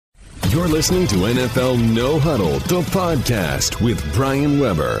You're listening to NFL No Huddle, the podcast with Brian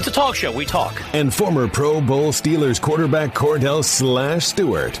Weber. It's a talk show. We talk. And former Pro Bowl Steelers quarterback Cordell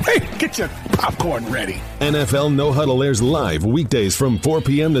Stewart. Hey, get your popcorn ready. NFL No Huddle airs live weekdays from 4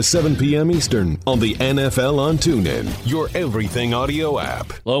 p.m. to 7 p.m. Eastern on the NFL on TuneIn, your everything audio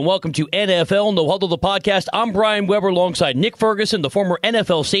app. Hello and welcome to NFL No Huddle, the podcast. I'm Brian Weber alongside Nick Ferguson, the former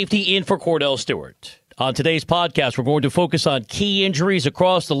NFL safety, in for Cordell Stewart. On today's podcast, we're going to focus on key injuries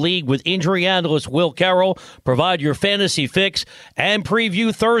across the league with injury analyst Will Carroll, provide your fantasy fix, and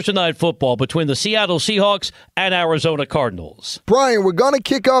preview Thursday Night Football between the Seattle Seahawks and Arizona Cardinals. Brian, we're going to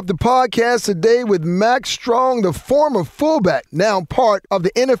kick off the podcast today with Mac Strong, the former fullback, now part of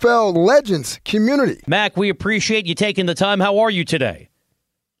the NFL Legends community. Mac, we appreciate you taking the time. How are you today?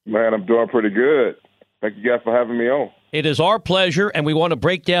 Man, I'm doing pretty good. Thank you guys for having me on. It is our pleasure, and we want to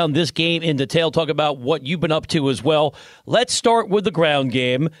break down this game in detail, talk about what you've been up to as well. Let's start with the ground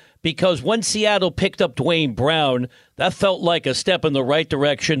game, because when Seattle picked up Dwayne Brown, that felt like a step in the right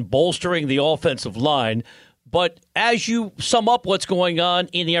direction, bolstering the offensive line. But as you sum up what's going on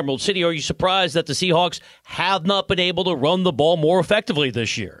in the Emerald City, are you surprised that the Seahawks have not been able to run the ball more effectively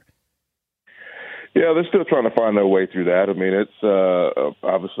this year? Yeah, they're still trying to find their way through that. I mean, it's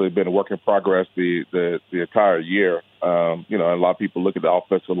obviously been a work in progress the entire year. And a lot of people look at the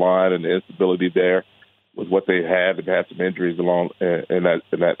offensive line and the instability there with what they had. They've had some injuries along in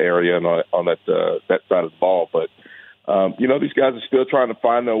that area and on that side of the ball. But these guys are still trying to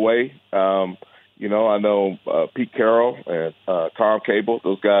find their way. I know Pete Carroll and Tom Cable.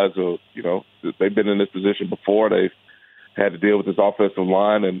 Those guys are, they've been in this position before. They've had to deal with this offensive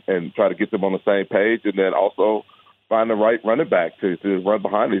line and try to get them on the same page, and then also find the right running back to run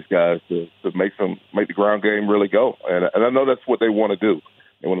behind these guys to make the ground game really go. And I know that's what they want to do.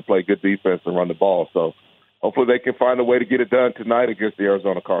 They want to play good defense and run the ball. So hopefully they can find a way to get it done tonight against the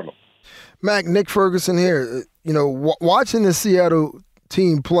Arizona Cardinals. Mac, Nick Ferguson here. Watching the Seattle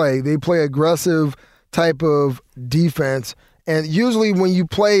team play, they play aggressive type of defense. And usually when you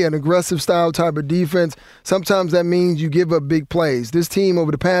play an aggressive style type of defense, sometimes that means you give up big plays. This team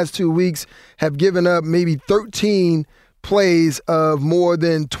over the past 2 weeks have given up maybe 13 plays of more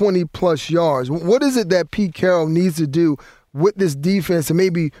than 20-plus yards. What is it that Pete Carroll needs to do with this defense to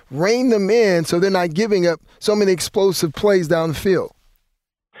maybe rein them in so they're not giving up so many explosive plays down the field?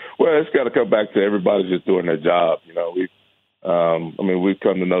 Well, it's got to come back to everybody just doing their job. We've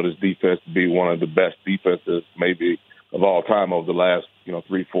come to know this defense to be one of the best defenses maybe of all time over the last,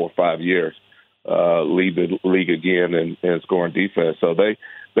 3, 4, 5 years, lead the league again in scoring defense. So they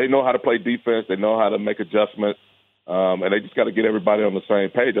know how to play defense. They know how to make adjustments, and they just got to get everybody on the same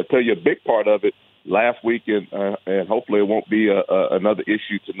page. I'll tell you a big part of it last week, and hopefully it won't be another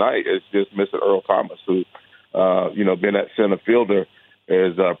issue tonight, is just missing Earl Thomas, who, being that center fielder,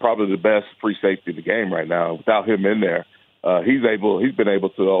 is probably the best free safety in the game right now. Without him in there, he's been able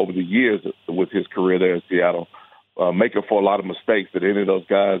to, over the years with his career there in Seattle, make up for a lot of mistakes that any of those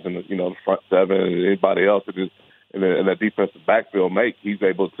guys in the front seven and anybody else in that defensive backfield make. He's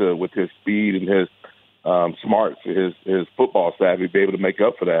able to, with his speed and his smarts, his football savvy, be able to make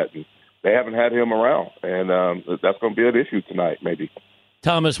up for that. And they haven't had him around, and that's going to be an issue tonight, maybe.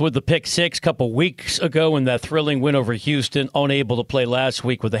 Thomas with the pick six a couple weeks ago in that thrilling win over Houston, unable to play last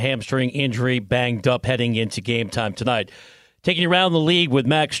week with a hamstring injury, banged up heading into game time tonight. Taking you around the league with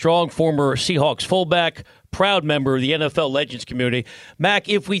Mac Strong, former Seahawks fullback, proud member of the NFL Legends community. Mac,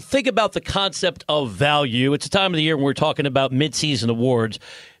 if we think about the concept of value, it's a time of the year when we're talking about midseason awards.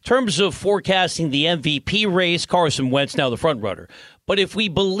 In terms of forecasting the MVP race, Carson Wentz now the front runner. But if we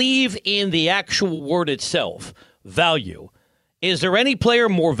believe in the actual word itself, value, is there any player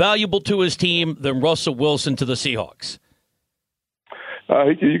more valuable to his team than Russell Wilson to the Seahawks?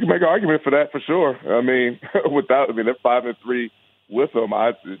 You can make an argument for that for sure. They're 5-3 with him.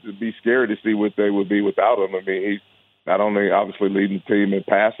 It'd be scary to see what they would be without him. He's not only obviously leading the team in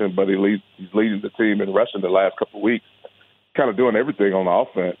passing, but he's leading the team in rushing the last couple of weeks, kind of doing everything on the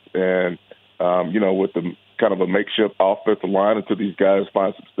offense. And, with the kind of a makeshift offensive line until these guys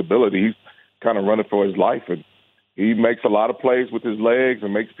find some stability, he's kind of running for his life. And he makes a lot of plays with his legs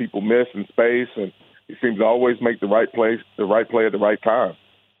and makes people miss in space, and he seems to always make the right play at the right time.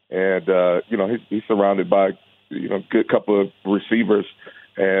 And, he's surrounded by, good couple of receivers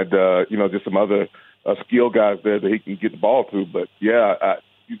and, just some other skill guys there that he can get the ball to. But, you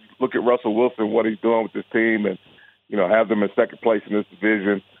look at Russell Wilson, what he's doing with this team, and, have them in second place in this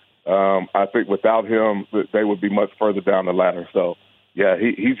division. I think without him, they would be much further down the ladder. So,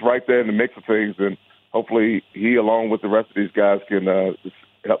 he's right there in the mix of things, and hopefully he, along with the rest of these guys, can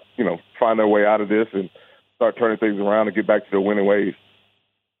help, find their way out of this and start turning things around and get back to their winning ways.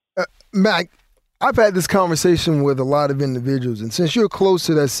 Mac, I've had this conversation with a lot of individuals, and since you're close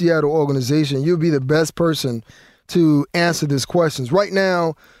to that Seattle organization, you'll be the best person to answer these questions. Right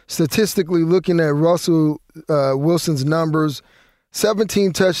now, statistically looking at Russell Wilson's numbers,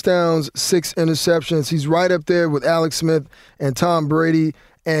 17 touchdowns, 6 interceptions. He's right up there with Alex Smith and Tom Brady,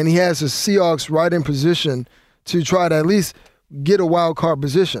 and he has the Seahawks right in position to try to at least get a wild card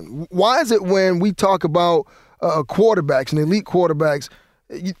position. Why is it when we talk about quarterbacks and elite quarterbacks,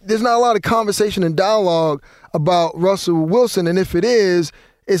 there's not a lot of conversation and dialogue about Russell Wilson, and if it is,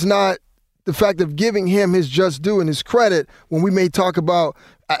 it's not the fact of giving him his just due and his credit when we may talk about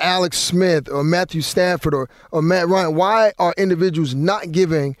Alex Smith or Matthew Stafford or Matt Ryan. Why are individuals not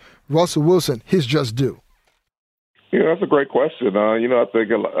giving Russell Wilson his just due? Yeah, that's a great question. I think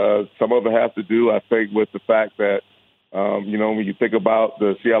some of it has to do, I think, with the fact that, when you think about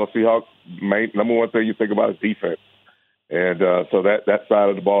the Seattle Seahawks, number one thing you think about is defense. And so that side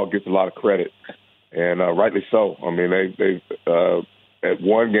of the ball gets a lot of credit, and rightly so. I mean, they've had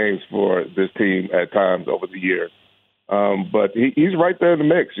won games for this team at times over the years. But he's right there in the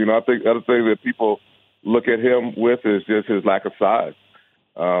mix. I think the other thing that people look at him with is just his lack of size.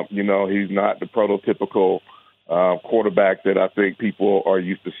 He's not the prototypical quarterback that I think people are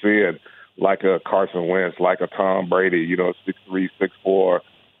used to seeing, like a Carson Wentz, like a Tom Brady, 6'3", 6'4",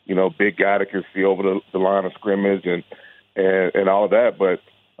 big guy that can see over the line of scrimmage and all of that. But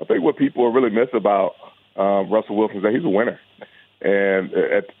I think what people really miss about Russell Wilson is that he's a winner. And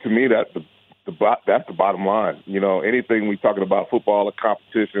to me, that's the bottom line. Anything we're talking about, football or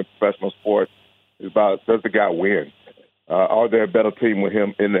competition, professional sports, is about, does the guy win? Are there a better team with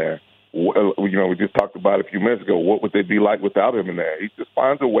him in there? We just talked about a few minutes ago, what would they be like without him in there? He just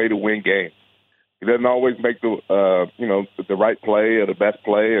finds a way to win games. He doesn't always make the right play or the best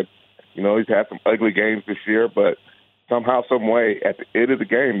play. And, he's had some ugly games this year, but somehow, some way, at the end of the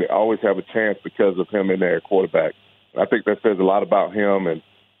game, they always have a chance because of him in there at quarterback. I think that says a lot about him, and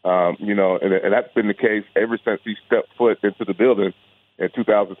and that's been the case ever since he stepped foot into the building in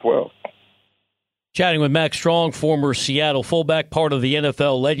 2012. Chatting with Mac Strong, former Seattle fullback, part of the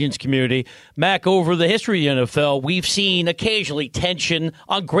NFL Legends community. Mac, over the history of the NFL, we've seen occasionally tension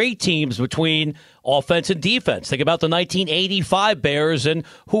on great teams between offense and defense. Think about the 1985 Bears and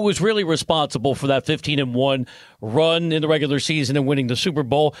who was really responsible for that 15-1 run in the regular season and winning the Super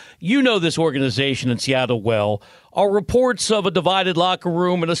Bowl. You know this organization in Seattle well. Are reports of a divided locker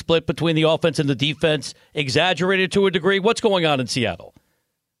room and a split between the offense and the defense exaggerated to a degree? What's going on in Seattle?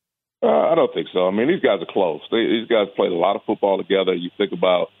 I don't think so. I mean, these guys are close. These guys played a lot of football together. You think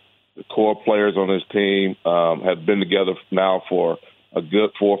about the core players on this team have been together now for a good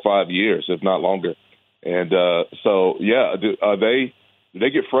 4 or 5 years, if not longer. And do they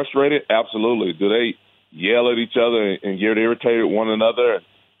get frustrated? Absolutely. Do they yell at each other and get irritated with one another?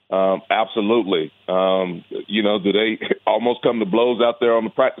 Absolutely. Do they almost come to blows out there on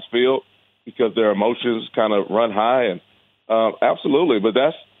the practice field because their emotions kind of run high? And absolutely. But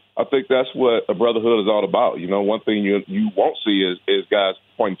I think that's what a brotherhood is all about. One thing you won't see is guys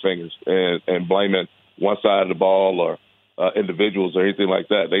pointing fingers and blaming one side of the ball or individuals or anything like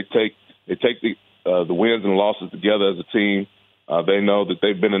that. They take the wins and losses together as a team. They know that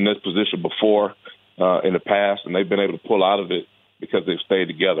they've been in this position before in the past, and they've been able to pull out of it because they've stayed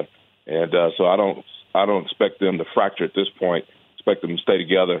together. And so I don't expect them to fracture at this point. I expect them to stay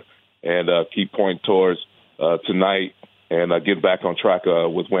together and keep pointing towards tonight and get back on track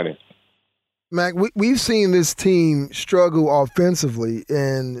with winning. Mac, we've seen this team struggle offensively,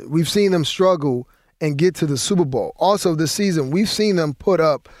 and we've seen them struggle and get to the Super Bowl. Also this season, we've seen them put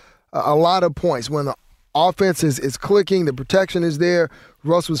up a lot of points. When the offense is clicking, the protection is there,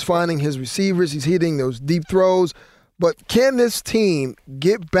 Russ was finding his receivers, he's hitting those deep throws. But can this team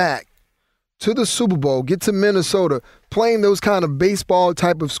get back to the Super Bowl, get to Minnesota, playing those kind of baseball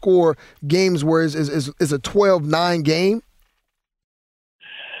type of score games where it's a 12-9 game?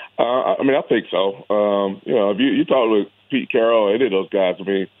 I think so. If you talk with Pete Carroll or any of those guys,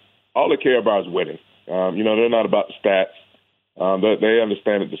 all they care about is winning. They're not about the stats. They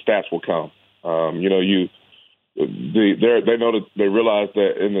understand that the stats will come. They know that they realize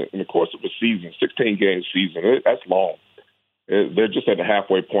that in the course of a season, 16-game season, that's long. They're just at the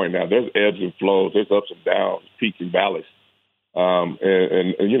halfway point now. There's ebbs and flows. There's ups and downs, peaks and valleys. And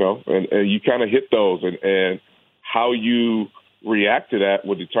you kind of hit those. And how you react to that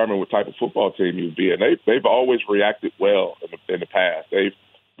will determine what type of football team you'll be. And they've always reacted well in the past. They've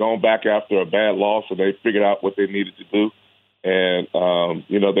gone back after a bad loss, and they figured out what they needed to do. And,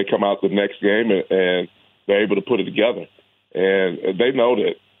 they come out the next game and they're able to put it together. And they know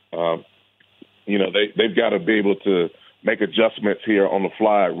that, they've got to be able to make adjustments here on the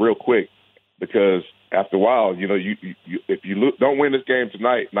fly real quick, because after a while, you if you don't win this game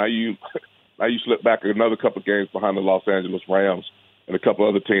tonight, now you slip back another couple of games behind the Los Angeles Rams and a couple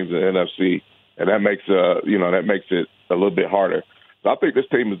other teams in the NFC, and that makes it a little bit harder. So I think this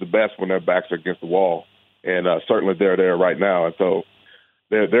team is the best when their backs are against the wall, and certainly they're there right now. And so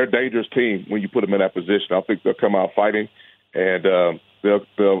they're a dangerous team when you put them in that position. I think they'll come out fighting, and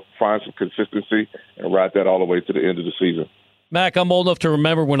they'll find some consistency and ride that all the way to the end of the season. Mac, I'm old enough to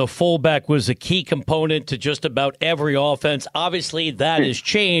remember when a fullback was a key component to just about every offense. Obviously, that has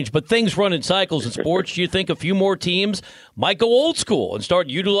changed, but things run in cycles in sports. Do you think a few more teams might go old school and start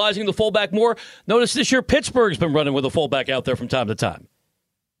utilizing the fullback more? Notice this year Pittsburgh's been running with a fullback out there from time to time.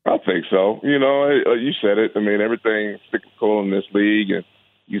 I think so. You said it. I mean, everything's cyclical in this league, and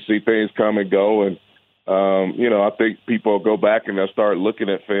you see things come and go. And, I think people go back and they'll start looking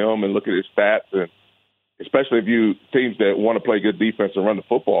at film and looking at stats, and especially if you teams that want to play good defense and run the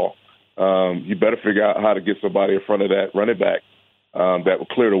football, you better figure out how to get somebody in front of that running back that will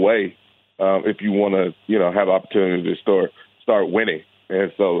clear the way if you want to, have the opportunity to start winning.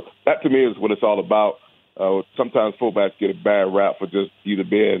 And so that to me is what it's all about. Sometimes fullbacks get a bad rap for just either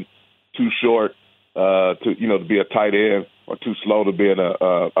being too short to be a tight end or too slow to being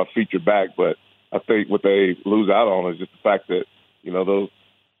a featured back. But I think what they lose out on is just the fact that, those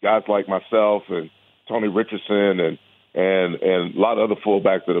guys like myself and Tony Richardson and a lot of other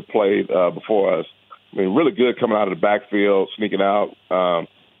fullbacks that have played before us, I mean, really good coming out of the backfield, sneaking out.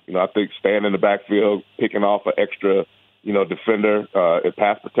 I think staying in the backfield, picking off an extra, defender in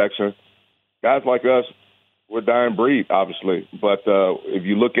pass protection. Guys like us, we're a dying breed, obviously. But if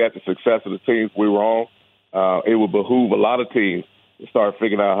you look at the success of the teams we were on, it would behoove a lot of teams to start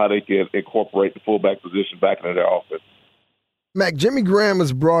figuring out how they can incorporate the fullback position back into their offense. Mac, Jimmy Graham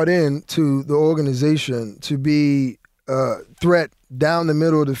was brought in to the organization to be a threat down the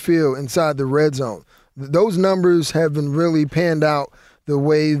middle of the field inside the red zone. Those numbers have been really panned out the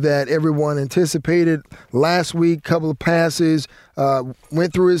way that everyone anticipated. Last week, couple of passes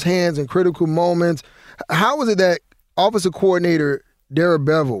went through his hands in critical moments. How was it that offensive coordinator Darrell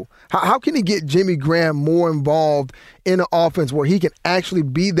Bevell, how can he get Jimmy Graham more involved in an offense where he can actually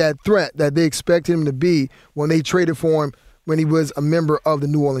be that threat that they expected him to be when they traded for him when he was a member of the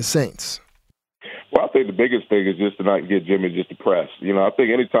New Orleans Saints? Well, I think the biggest thing is just to not get Jimmy just to press. I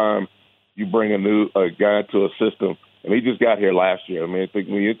think anytime you bring a guy to a system, and he just got here last year. I mean, I think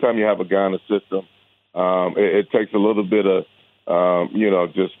anytime you have a guy in the system, it takes a little bit of,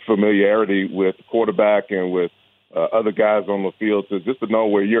 just familiarity with the quarterback and with other guys on the field to know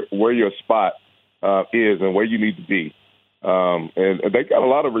where your spot is and where you need to be. And they got a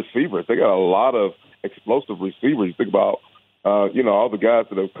lot of receivers. They got a lot of explosive receivers. You think about, all the guys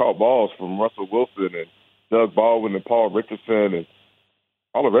that have caught balls from Russell Wilson and Doug Baldwin and Paul Richardson and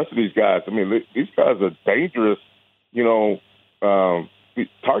all the rest of these guys. I mean, these guys are dangerous,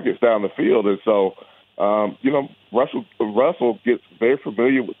 targets down the field. And so, Russell gets very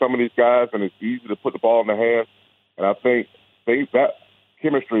familiar with some of these guys, and it's easy to put the ball in their hands. And I think that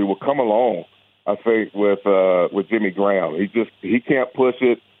chemistry will come along, I think, with Jimmy Graham. He can't push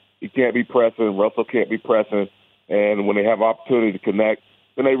it. He can't be pressing. Russell can't be pressing. And when they have opportunity to connect,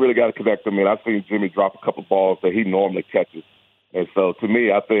 then they really got to connect them. And I've seen Jimmy drop a couple balls that he normally catches. And so, to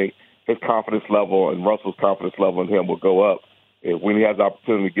me, I think his confidence level and Russell's confidence level in him will go up. And when he has the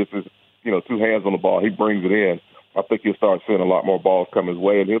opportunity to get his, two hands on the ball, he brings it in. I think you'll start seeing a lot more balls come his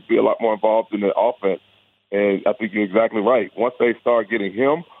way, and he'll be a lot more involved in the offense. And I think you're exactly right. Once they start getting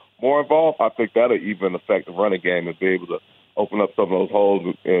him more involved, I think that'll even affect the running game and be able to open up some of those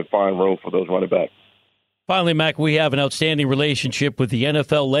holes and find room for those running backs. Finally, Mac, we have an outstanding relationship with the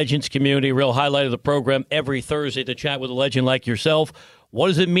NFL Legends community. Real highlight of the program every Thursday to chat with a legend like yourself. What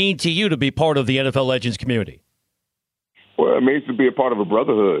does it mean to you to be part of the NFL Legends community? Well, it means to be a part of a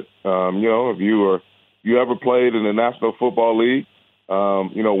brotherhood. If you ever played in the National Football League,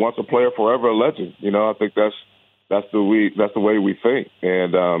 once a player, forever a legend. I think that's the way we think.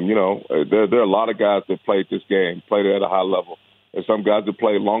 And there are a lot of guys that played this game, played it at a high level, and some guys that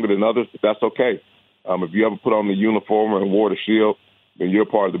played longer than others. But that's okay. If you ever put on the uniform and wore the shield, then you're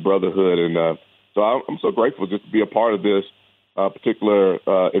part of the brotherhood. And so I'm so grateful just to be a part of this particular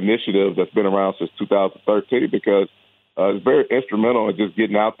initiative that's been around since 2013 because it's very instrumental in just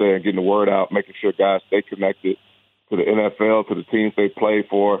getting out there and getting the word out, making sure guys stay connected to the NFL, to the teams they play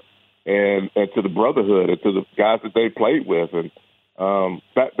for, and to the brotherhood and to the guys that they played with. And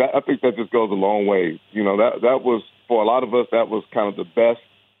that I think that just goes a long way. That was, for a lot of us, that was kind of the best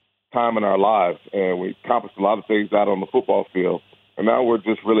time in our lives, and we accomplished a lot of things out on the football field. And now we're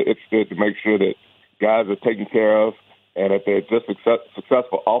just really interested to make sure that guys are taken care of and that they're just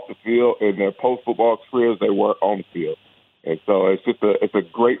successful off the field in their post-football careers they were on the field. And so it's a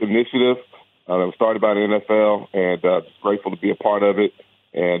great initiative that was started by the NFL, and just grateful to be a part of it.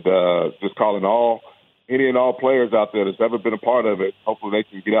 And just calling any and all players out there that's ever been a part of it, hopefully they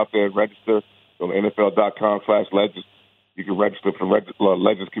can get out there and register on NFL.com/Legends. You can register for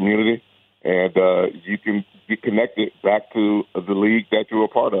Legends community, and you can get connected back to the league that you're a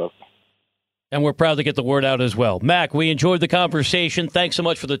part of. And we're proud to get the word out as well. Mac, we enjoyed the conversation. Thanks so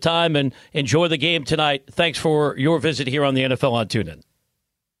much for the time, and enjoy the game tonight. Thanks for your visit here on the NFL on TuneIn.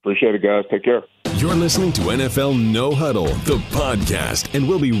 Appreciate it, guys. Take care. You're listening to NFL No Huddle, the podcast, and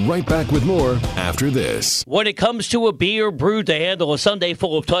we'll be right back with more after this. When it comes to a beer brewed to handle a Sunday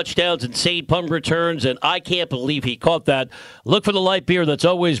full of touchdowns, insane punt returns, and I can't believe he caught that, look for the light beer that's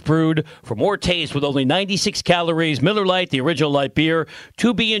always brewed for more taste with only 96 calories. Miller Lite, the original light beer,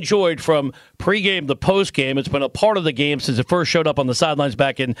 to be enjoyed from pregame to postgame. It's been a part of the game since it first showed up on the sidelines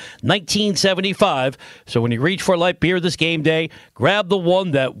back in 1975. So when you reach for a light beer this game day, grab the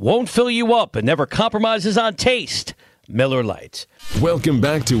one that won't fill you up and never compromises on taste. Miller Lite. Welcome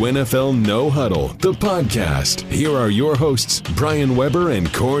back to NFL No Huddle, the podcast. Here are your hosts, Brian Weber and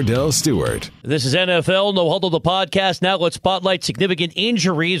Cordell Stewart. This is NFL No Huddle, the podcast. Now let's spotlight significant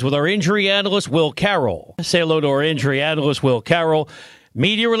injuries with our injury analyst, Will Carroll. Say hello to our injury analyst, Will Carroll.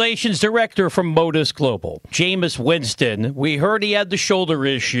 Media Relations Director from Modus Global, Jameis Winston. We heard he had the shoulder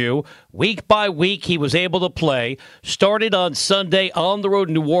issue. Week by week, he was able to play. Started on Sunday on the road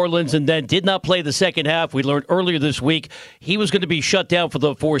in New Orleans and then did not play the second half. We learned earlier this week he was going to be shut down for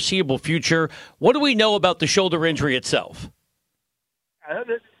the foreseeable future. What do we know about the shoulder injury itself?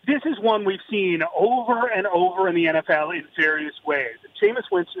 This is one we've seen over and over in the NFL in various ways. Jameis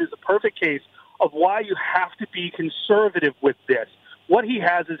Winston is a perfect case of why you have to be conservative with this. What he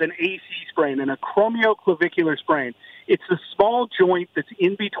has is an AC sprain and a acromioclavicular sprain. It's the small joint that's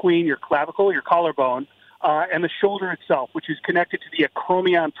in between your clavicle, your collarbone, and the shoulder itself, which is connected to the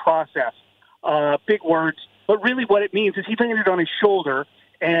acromion process. Big words, but really what it means is he landed on his shoulder,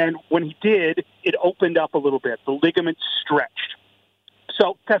 and when he did, it opened up a little bit. The ligament stretched.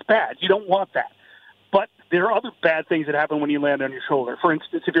 So that's bad. You don't want that. But there are other bad things that happen when you land on your shoulder. For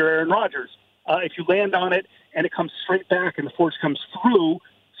instance, if you're Aaron Rodgers, if you land on it and it comes straight back and the force comes through,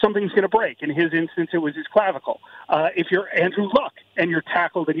 something's going to break. In his instance, it was his clavicle. If you're Andrew Luck and you're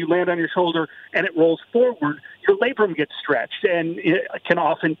tackled and you land on your shoulder and it rolls forward, your labrum gets stretched and it can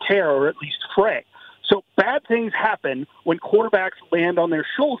often tear or at least fray. So bad things happen when quarterbacks land on their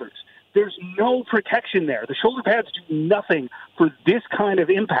shoulders. There's no protection there. The shoulder pads do nothing for this kind of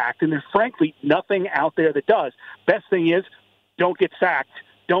impact, and there's frankly nothing out there that does. Best thing is, don't get sacked.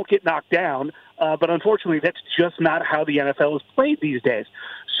 Don't get knocked down, but unfortunately that's just not how the NFL is played these days.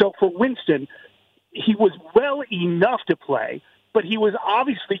 So for Winston, he was well enough to play, but he was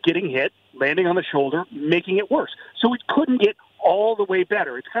obviously getting hit, landing on the shoulder, making it worse. So it couldn't get all the way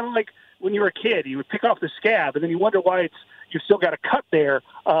better. It's kind of like when you were a kid, you would pick off the scab, and then you wonder why you've still got a cut there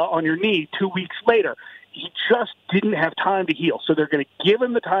on your knee 2 weeks later. He just didn't have time to heal. So they're going to give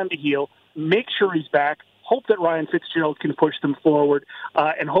him the time to heal, make sure he's back, hope that Ryan Fitzgerald can push them forward,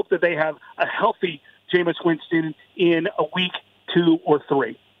 and hope that they have a healthy Jameis Winston in a week, 2 or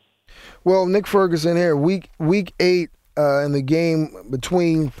 3. Well, Nick Ferguson here, week 8 in the game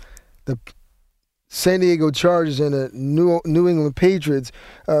between the San Diego Chargers and the New England Patriots.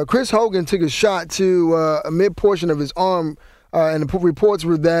 Chris Hogan took a shot to a mid-portion of his arm, and the reports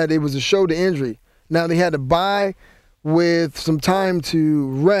were that it was a shoulder injury. Now, they had to bye with some time to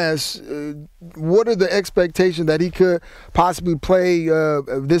rest. What are the expectations that he could possibly play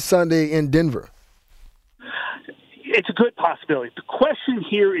this Sunday in Denver? It's a good possibility. The question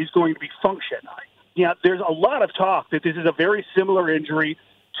here is going to be function. There's a lot of talk that this is a very similar injury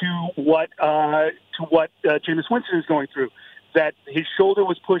to what Jameis Winston is going through, that his shoulder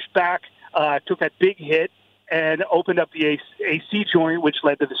was pushed back, took that big hit, and opened up the AC joint, which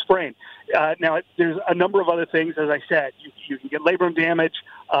led to the sprain. Now, there's a number of other things, as I said. You can get labrum damage.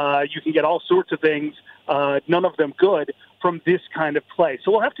 You can get all sorts of things, none of them good, from this kind of play.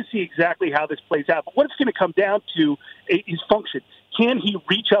 So we'll have to see exactly how this plays out. But what it's going to come down to is function. Can he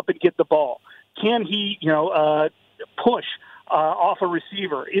reach up and get the ball? Can he, push off a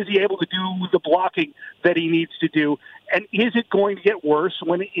receiver? Is he able to do the blocking that he needs to do? And is it going to get worse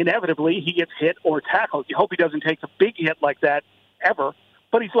when inevitably he gets hit or tackled? You hope he doesn't take a big hit like that ever,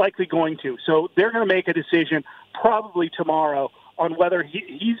 but he's likely going to. So they're going to make a decision probably tomorrow on whether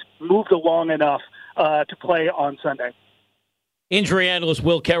he's moved along enough to play on Sunday. Injury analyst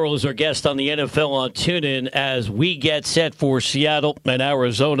Will Carroll is our guest on the NFL on TuneIn as we get set for Seattle and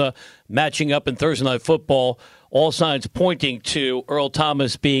Arizona matching up in Thursday Night Football all signs pointing to Earl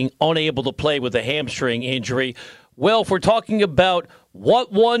Thomas being unable to play with a hamstring injury. Well, if we're talking about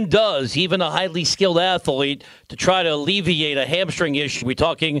what one does, even a highly skilled athlete, to try to alleviate a hamstring issue, we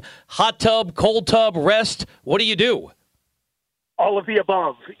talking hot tub, cold tub, rest? What do you do? All of the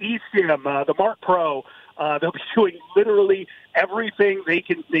above. eSIM, the Mark Pro, they'll be doing literally everything they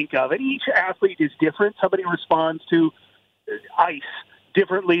can think of. And each athlete is different. Somebody responds to ice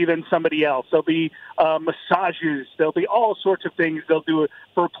differently than somebody else. There'll be massages. There'll be all sorts of things they'll do.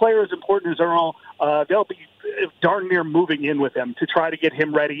 For a player as important as Earl, they'll be darn near moving in with him to try to get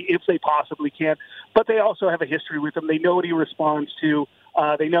him ready if they possibly can. But they also have a history with him. They know what he responds to.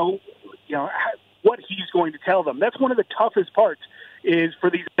 They know, what he's going to tell them. That's one of the toughest parts is for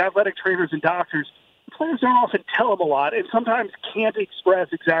these athletic trainers and doctors. Players don't often tell them a lot and sometimes can't express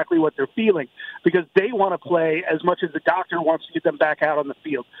exactly what they're feeling because they want to play as much as the doctor wants to get them back out on the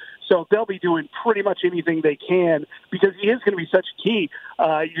field. So they'll be doing pretty much anything they can because he is going to be such a key.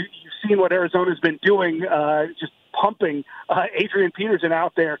 You've seen what Arizona's been doing, just pumping Adrian Peterson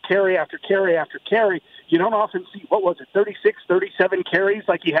out there, carry after carry after carry. You don't often see, 36, 37 carries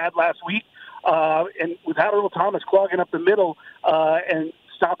like he had last week. And without Earl Thomas clogging up the middle and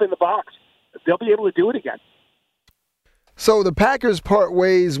stopping the box, they'll be able to do it again. So the Packers part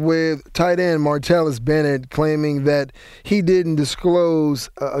ways with tight end Martellus Bennett, claiming that he didn't disclose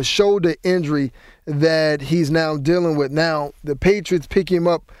a shoulder injury that he's now dealing with. Now, the Patriots pick him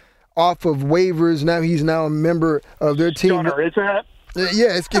up off of waivers. Now he's now a member of their team. Stunner, isn't it?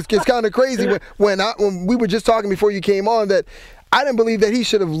 Yeah, it's kind of crazy. When we were just talking before you came on that I didn't believe that he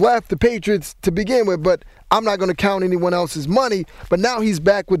should have left the Patriots to begin with, but I'm not going to count anyone else's money. But now he's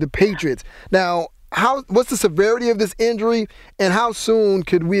back with the Patriots. Now, what's the severity of this injury, and how soon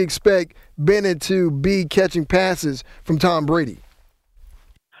could we expect Bennett to be catching passes from Tom Brady?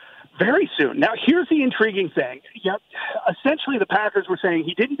 Very soon. Now, here's the intriguing thing. Essentially, the Packers were saying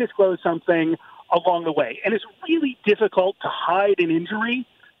he didn't disclose something along the way, and it's really difficult to hide an injury.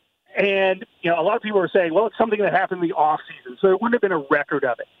 And, a lot of people are saying, well, it's something that happened in the offseason, so there wouldn't have been a record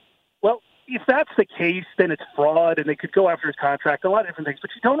of it. Well, if that's the case, then it's fraud, and they could go after his contract, a lot of different things,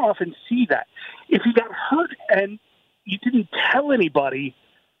 but you don't often see that. If he got hurt and you didn't tell anybody,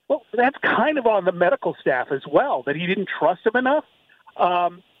 well, that's kind of on the medical staff as well, that he didn't trust him enough.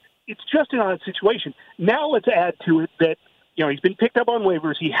 It's just an odd situation. Now let's add to it that, he's been picked up on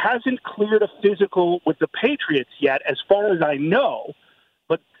waivers. He hasn't cleared a physical with the Patriots yet, as far as I know,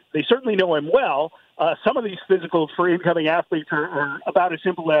 but they certainly know him well. Some of these physicals for incoming athletes are about as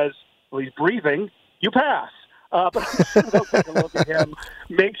simple as, well, he's breathing, you pass. But they'll take a look at him,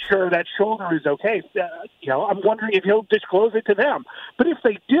 make sure that shoulder is okay. I'm wondering if he'll disclose it to them. But if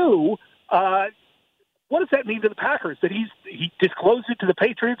they do, what does that mean to the Packers? That he disclosed it to the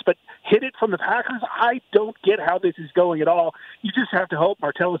Patriots but hid it from the Packers? I don't get how this is going at all. You just have to hope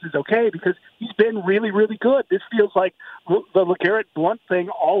Martellus is okay because he's been really, really good. This feels like the LeGarrette Blount thing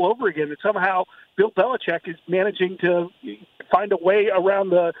all over again, that somehow Bill Belichick is managing to find a way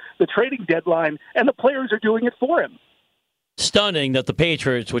around the trading deadline, and the players are doing it for him. Stunning that the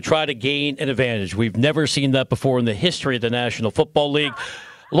Patriots would try to gain an advantage. We've never seen that before in the history of the National Football League.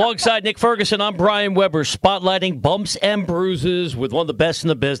 Alongside Nick Ferguson, I'm Brian Weber, spotlighting bumps and bruises with one of the best in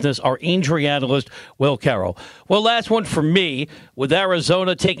the business, our injury analyst, Will Carroll. Well, last one for me, with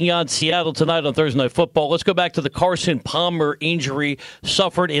Arizona taking on Seattle tonight on Thursday Night Football. Let's go back to the Carson Palmer injury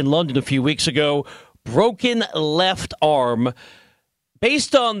suffered in London a few weeks ago. Broken left arm.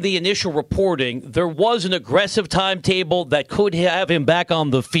 Based on the initial reporting, there was an aggressive timetable that could have him back on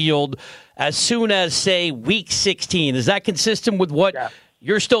the field as soon as, say, week 16. Is that consistent with what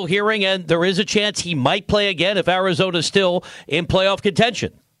you're still hearing, and there is a chance he might play again if Arizona's still in playoff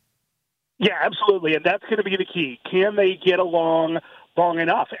contention? Yeah, absolutely, and that's going to be the key. Can they get along long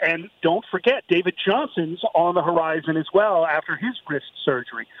enough? And don't forget, David Johnson's on the horizon as well after his wrist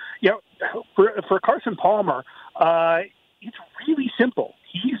surgery. For Carson Palmer, it's really simple.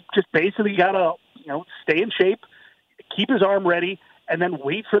 He's just basically got to stay in shape, keep his arm ready, and then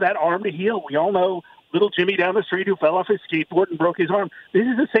wait for that arm to heal. We all know little Jimmy down the street who fell off his skateboard and broke his arm. This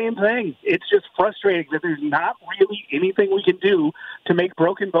is the same thing. It's just frustrating that there's not really anything we can do to make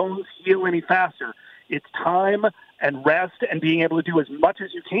broken bones heal any faster. It's time and rest and being able to do as much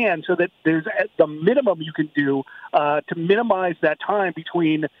as you can so that there's the minimum you can do to minimize that time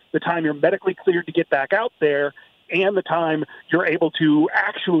between the time you're medically cleared to get back out there and the time you're able to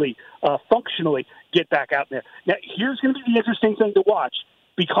actually functionally get back out there. Now, here's going to be the interesting thing to watch.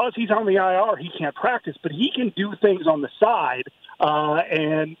 Because he's on the IR, he can't practice, but he can do things on the side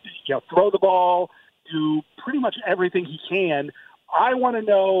and throw the ball, do pretty much everything he can I want to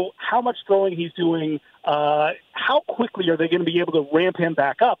know how much throwing he's doing, how quickly are they going to be able to ramp him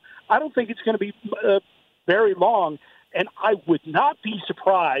back up. I don't think it's going to be very long, and I would not be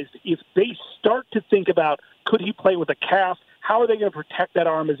surprised if they start to think about, could he play with a cast? How are they going to protect that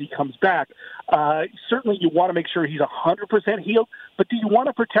arm as he comes back? Certainly you want to make sure he's 100% healed, but do you want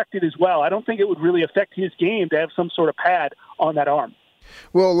to protect it as well? I don't think it would really affect his game to have some sort of pad on that arm.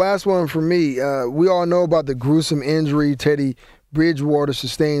 Well, last one for me. We all know about the gruesome injury Teddy Bridgewater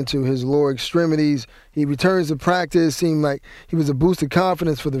sustained to his lower extremities. He returns to practice. Seemed like he was a boost of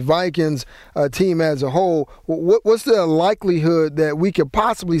confidence for the Vikings team as a whole. What's the likelihood that we could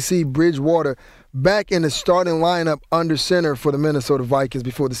possibly see Bridgewater back in the starting lineup under center for the Minnesota Vikings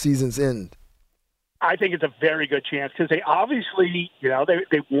before the season's end? I think it's a very good chance because they obviously,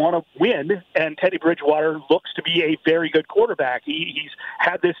 they want to win, and Teddy Bridgewater looks to be a very good quarterback. He's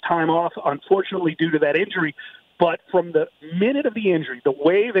had this time off, unfortunately, due to that injury. But from the minute of the injury, the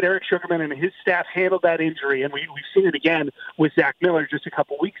way that Eric Sugarman and his staff handled that injury, and we've seen it again with Zach Miller just a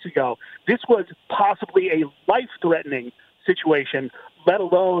couple weeks ago, this was possibly a life-threatening situation, let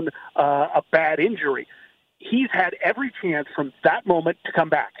alone a bad injury. He's had every chance from that moment to come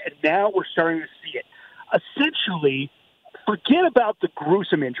back, and now we're starting to see it. Essentially, forget about the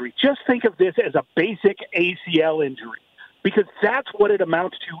gruesome injury. Just think of this as a basic ACL injury, because that's what it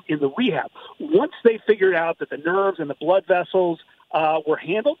amounts to in the rehab. Once they figured out that the nerves and the blood vessels were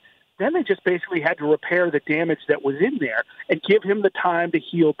handled, then they just basically had to repair the damage that was in there and give him the time to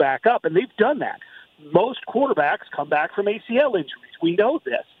heal back up, and they've done that. Most quarterbacks come back from ACL injuries. We know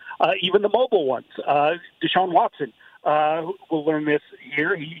this. Even the mobile ones. Deshaun Watson will learn this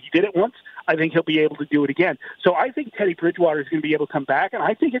here. He did it once. I think he'll be able to do it again. So I think Teddy Bridgewater is going to be able to come back, and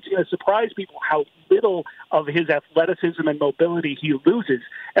I think it's going to surprise people how little of his athleticism and mobility he loses.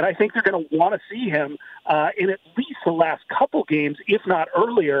 And I think they're going to want to see him in at least the last couple games, if not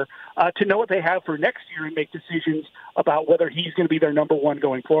earlier, to know what they have for next year and make decisions about whether he's going to be their number one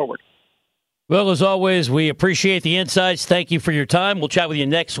going forward. Well, as always, we appreciate the insights. Thank you for your time. We'll chat with you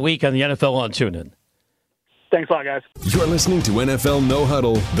next week on the NFL on TuneIn. Thanks a lot, guys. You're listening to NFL No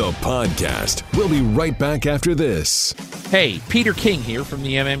Huddle, the podcast. We'll be right back after this. Hey, Peter King here from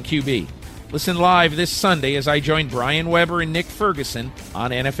the MMQB. Listen live this Sunday as I join Brian Weber and Nick Ferguson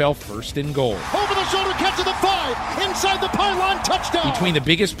on NFL First and Goal. Over the shoulder catch to the 5, inside the pylon, touchdown. Between the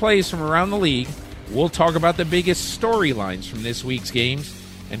biggest plays from around the league, we'll talk about the biggest storylines from this week's games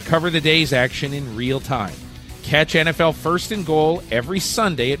and cover the day's action in real time. Catch NFL First and Goal every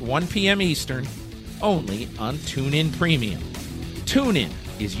Sunday at 1 p.m. Eastern, only on TuneIn Premium. TuneIn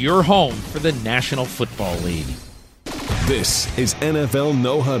is your home for the National Football League. This is NFL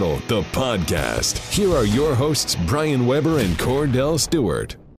No Huddle, the podcast. Here are your hosts, Brian Weber and Cordell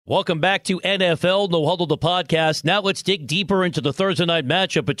Stewart. Welcome back to NFL No Huddle, the podcast. Now let's dig deeper into the Thursday night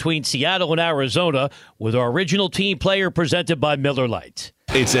matchup between Seattle and Arizona with our original team player presented by Miller Lite.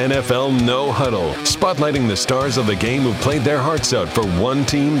 It's NFL No Huddle, spotlighting the stars of the game who played their hearts out for one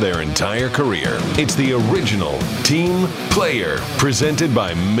team their entire career. It's the original team player, presented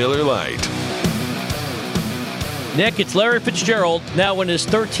by Miller Lite. Nick, it's Larry Fitzgerald, now in his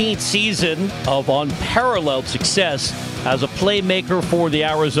 13th season of unparalleled success as a playmaker for the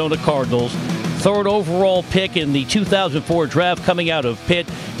Arizona Cardinals. Third overall pick in the 2004 draft coming out of Pitt.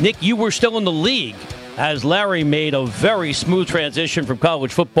 Nick, you were still in the league as Larry made a very smooth transition from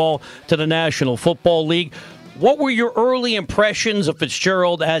college football to the National Football League. What were your early impressions of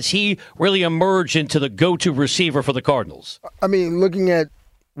Fitzgerald as he really emerged into the go-to receiver for the Cardinals? I mean, looking at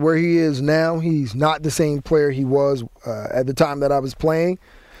where he is now, he's not the same player he was at the time that I was playing.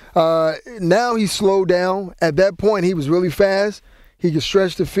 Now he's slowed down. At that point, he was really fast. He could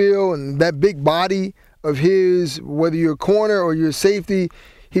stretch the field, and that big body of his, whether you're a corner or you're a safety,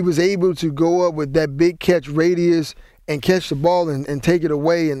 he was able to go up with that big catch radius and catch the ball and take it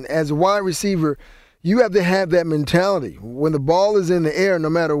away. And as a wide receiver, you have to have that mentality. When the ball is in the air, no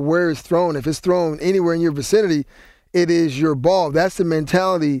matter where it's thrown, if it's thrown anywhere in your vicinity, it is your ball. That's the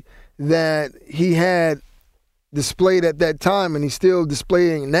mentality that he had displayed at that time, and he's still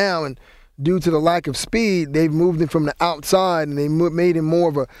displaying it now. And due to the lack of speed, they've moved him from the outside, and they made him more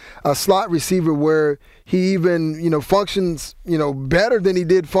of a slot receiver where he even, functions, better than he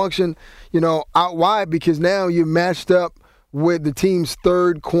did function, out wide, because now you're matched up with the team's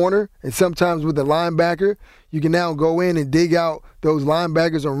third corner and sometimes with the linebacker. You can now go in and dig out those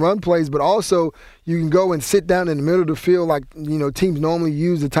linebackers on run plays, but also you can go and sit down in the middle of the field like, teams normally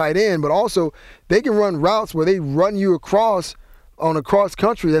use the tight end, but also they can run routes where they run you across on a cross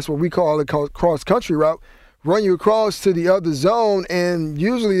country. That's what we call a cross country route. Run you across to the other zone, and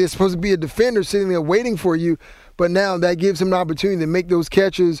usually there's supposed to be a defender sitting there waiting for you, but now that gives him an opportunity to make those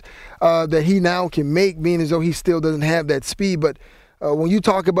catches that he now can make, being as though he still doesn't have that speed. But when you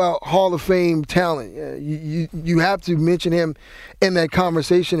talk about Hall of Fame talent, you have to mention him in that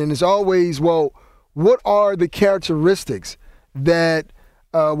conversation. And it's always, well, what are the characteristics that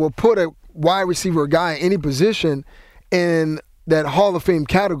will put a wide receiver, a guy in any position, in that Hall of Fame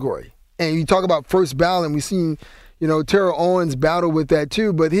category? And you talk about first ballot, and we've seen, Terrell Owens battle with that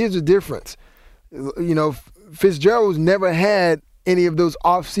too. But here's the difference. Fitzgerald's never had any of those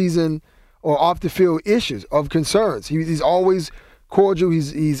off-season or off-the-field issues of concerns. He's always cordial.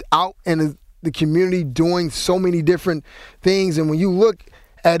 He's out in the community doing so many different things. And when you look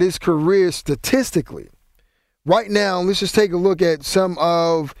at his career statistically, right now, let's just take a look at some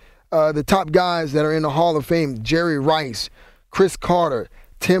of the top guys that are in the Hall of Fame. Jerry Rice, Chris Carter,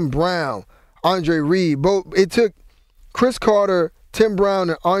 Tim Brown, Andre Reed. It took Chris Carter, Tim Brown,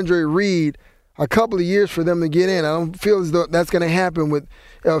 and Andre Reed a couple of years for them to get in. I don't feel as though that's going to happen with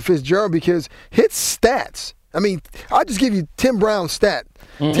Fitzgerald, because his stats, I'll just give you Tim Brown's stat.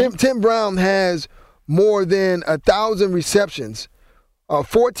 Mm-hmm. Tim Brown has more than 1,000 receptions, more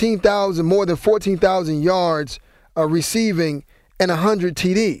than 14,000 yards receiving, and 100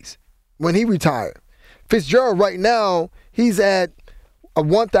 TDs when he retired. Fitzgerald right now, he's at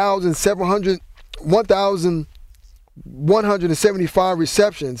 1,175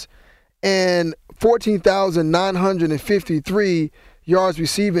 receptions and 14,953 yards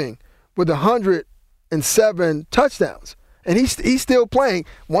receiving with 107 touchdowns. And he's still playing.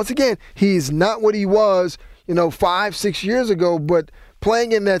 Once again, he's not what he was, 5-6 years ago, but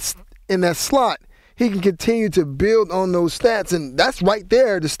playing in that slot, he can continue to build on those stats. And that's right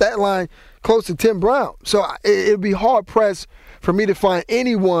there, the stat line close to Tim Brown. So it'd be hard-pressed for me to find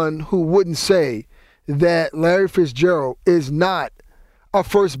anyone who wouldn't say that Larry Fitzgerald is not a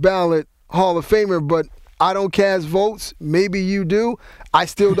first ballot Hall of Famer. But I don't cast votes. Maybe you do. I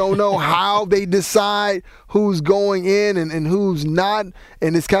still don't know how they decide who's going in and who's not.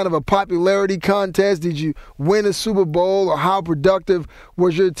 And it's kind of a popularity contest. Did you win a Super Bowl, or how productive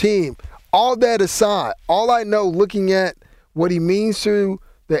was your team? All that aside, all I know, looking at what he means to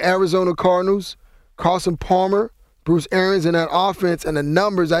the Arizona Cardinals, Carson Palmer, Bruce Arians, and that offense, and the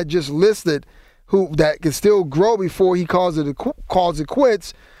numbers I just listed, that can still grow before he calls it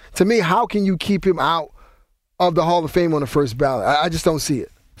quits. To me, how can you keep him out of the Hall of Fame on the first ballot? I just don't see it.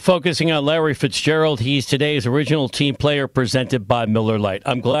 Focusing on Larry Fitzgerald, he's today's original team player presented by Miller Lite.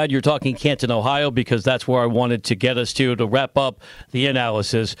 I'm glad you're talking Canton, Ohio, because that's where I wanted to get us to wrap up the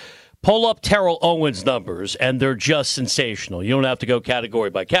analysis. Pull up Terrell Owens' numbers, and they're just sensational. You don't have to go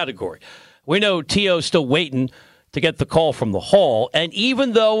category by category. We know T.O.'s still waiting to get the call from the Hall, and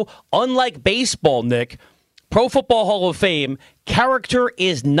even though, unlike baseball, Nick, Pro Football Hall of Fame, character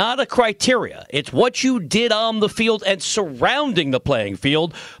is not a criteria. It's what you did on the field and surrounding the playing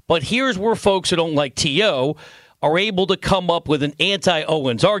field. But here's where folks who don't like T.O. are able to come up with an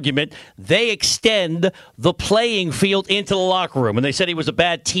anti-Owens argument. They extend the playing field into the locker room, and they said he was a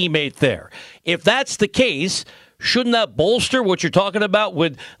bad teammate there. If that's the case, shouldn't that bolster what you're talking about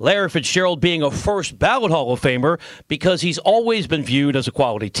with Larry Fitzgerald being a first ballot Hall of Famer, because he's always been viewed as a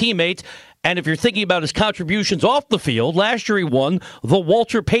quality teammate? And if you're thinking about his contributions off the field, last year he won the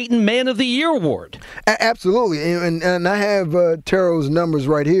Walter Payton Man of the Year award. Absolutely. And I have Terrell's numbers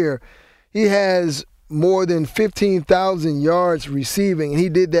right here. He has more than 15,000 yards receiving, and he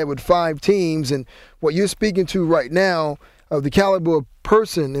did that with 5 teams. And what you're speaking to right now, of the caliber of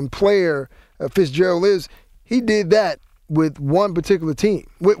person and player Fitzgerald is, he did that with one particular team,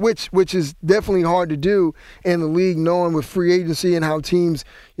 which is definitely hard to do in the league, knowing with free agency and how teams,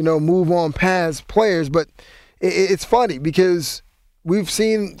 move on past players. But it's funny because we've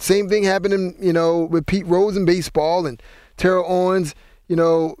seen same thing happening, with Pete Rose in baseball and Terrell Owens.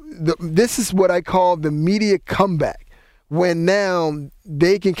 This is what I call the media comeback, when now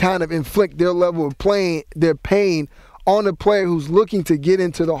they can kind of inflict their level of their pain on a player who's looking to get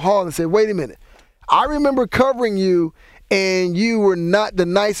into the Hall and say, wait a minute, I remember covering you, and you were not the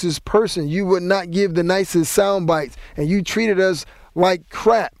nicest person. You would not give the nicest sound bites, and you treated us like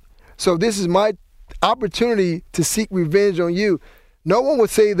crap. So this is my opportunity to seek revenge on you. No one would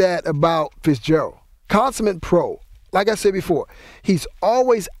say that about Fitzgerald. Consummate pro. Like I said before, he's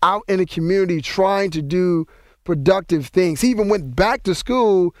always out in the community trying to do productive things. He even went back to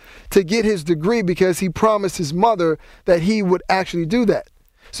school to get his degree because he promised his mother that he would actually do that.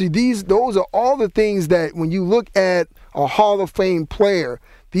 See, those are all the things that when you look at a Hall of Fame player,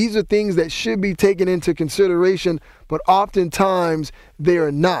 these are things that should be taken into consideration, but oftentimes they are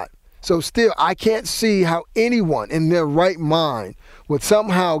not. So still, I can't see how anyone in their right mind would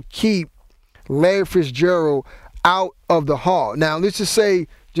somehow keep Larry Fitzgerald out of the Hall. Now, let's just say,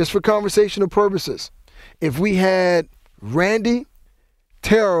 just for conversational purposes, if we had Randy,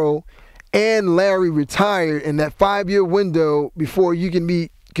 Terrell, and Larry retired in that 5-year window before you can be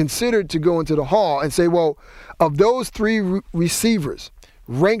considered to go into the Hall, and say, well, of those 3 receivers,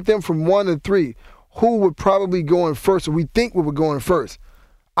 rank them from 1 to 3, who would probably go in first, or we think would go in first?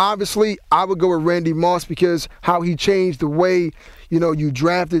 Obviously, I would go with Randy Moss because how he changed the way, you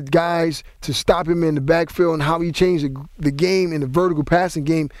drafted guys to stop him in the backfield, and how he changed the game in the vertical passing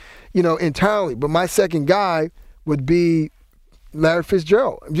game, entirely. But my second guy would be Larry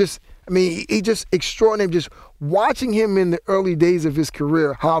Fitzgerald. He just extraordinary. Just watching him in the early days of his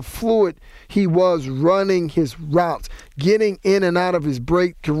career, how fluid he was running his routes, getting in and out of his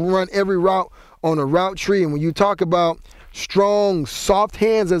break, to run every route on a route tree. And when you talk about strong, soft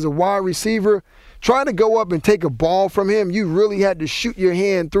hands as a wide receiver, trying to go up and take a ball from him, you really had to shoot your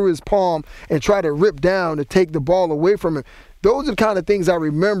hand through his palm and try to rip down to take the ball away from him. Those are the kind of things I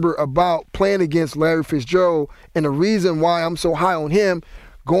remember about playing against Larry Fitzgerald, and the reason why I'm so high on him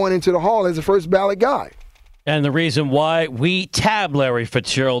going into the Hall as a first ballot guy. And the reason why we tab Larry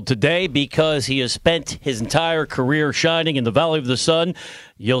Fitzgerald today, because he has spent his entire career shining in the Valley of the Sun.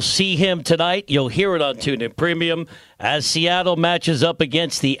 You'll see him tonight. You'll hear it on TuneIn Premium as Seattle matches up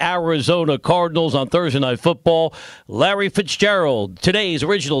against the Arizona Cardinals on Thursday Night Football. Larry Fitzgerald, today's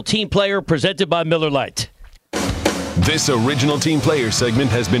original team player, presented by Miller Lite. This original team player segment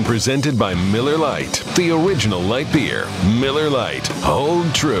has been presented by Miller Lite, the original light beer. Miller Lite,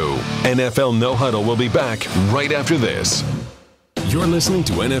 hold true. NFL No Huddle will be back right after this. You're listening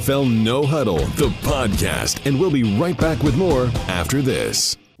to NFL No Huddle, the podcast, and we'll be right back with more after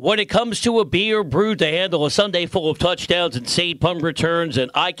this. When it comes to a beer brewed to handle a Sunday full of touchdowns and insane punt returns,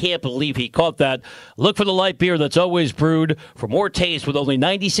 and I can't believe he caught that, look for the light beer that's always brewed for more taste with only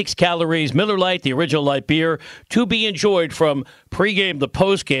 96 calories. Miller Lite, the original light beer, to be enjoyed from pregame to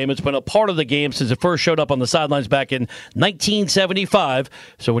postgame. It's been a part of the game since it first showed up on the sidelines back in 1975.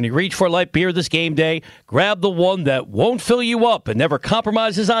 So when you reach for a light beer this game day, grab the one that won't fill you up and never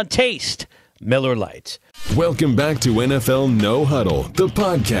compromises on taste. Miller Lite. Welcome back to NFL No Huddle, the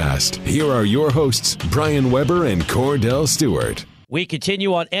podcast. Here are your hosts, Brian Weber and Cordell Stewart. We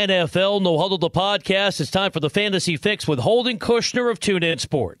continue on NFL No Huddle, the podcast. It's time for the Fantasy Fix with Holden Kushner of TuneIn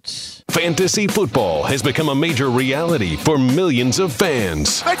Sports. Fantasy football has become a major reality for millions of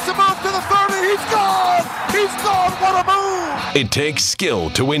fans. Makes a move to the 30. He's gone. He's gone. What a move. It takes skill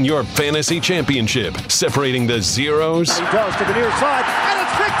to win your fantasy championship, separating the zeros. He does to the near side, and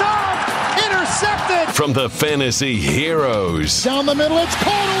it's picked off. Intercepted. From the fantasy heroes. Down the middle, it's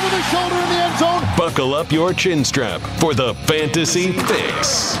caught over the shoulder in the end zone. Buckle up your chin strap for the Fantasy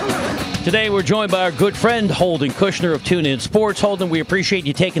Fix. Today we're joined by our good friend Holden Kushner of TuneIn Sports. Holden, we appreciate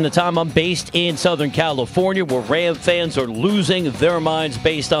you taking the time. I'm based in Southern California, where Ram fans are losing their minds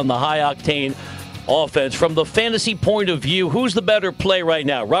based on the high-octane offense. From the fantasy point of view, who's the better play right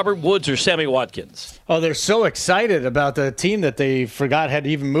now, Robert Woods or Sammy Watkins? Oh, they're so excited about the team that they forgot had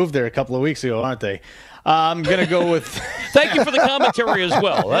even moved there a couple of weeks ago, aren't they? I'm going to go with... Thank you for the commentary as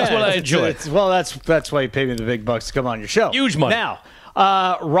well. That's what I enjoy. Well, that's why you pay me the big bucks to come on your show. Huge money. Now,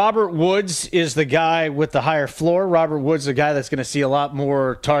 Robert Woods is the guy with the higher floor. Robert Woods is the guy that's going to see a lot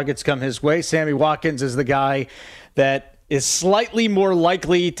more targets come his way. Sammy Watkins is the guy that is slightly more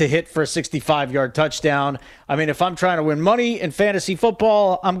likely to hit for a 65-yard touchdown. I mean, if I'm trying to win money in fantasy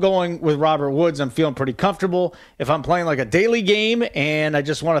football, I'm going with Robert Woods. I'm feeling pretty comfortable. If I'm playing like a daily game and I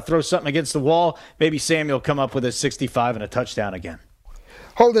just want to throw something against the wall, maybe Sammy will come up with a 65 and a touchdown again.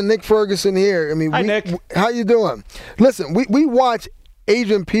 Holding Nick Ferguson here. Hi, Nick. How you doing? Listen, we watch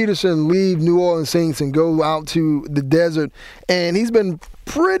Adrian Peterson leave New Orleans Saints and go out to the desert, and he's been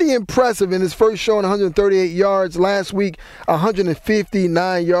pretty impressive in his first showing, 138 yards. Last week,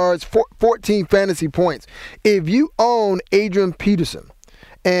 159 yards, 14 fantasy points. If you own Adrian Peterson,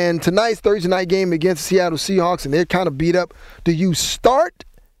 and tonight's Thursday night game against the Seattle Seahawks, and they're kind of beat up, do you start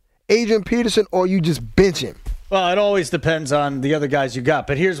Adrian Peterson or you just bench him? Well, it always depends on the other guys you got.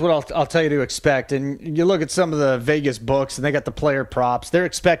 But here's what I'll tell you to expect. And you look at some of the Vegas books, and they got the player props. They're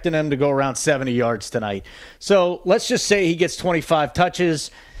expecting him to go around 70 yards tonight. So let's just say he gets 25 touches,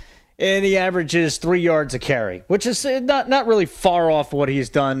 and he averages 3 yards a carry, which is not really far off what he's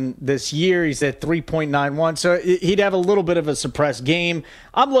done this year. He's at 3.91, so he'd have a little bit of a suppressed game.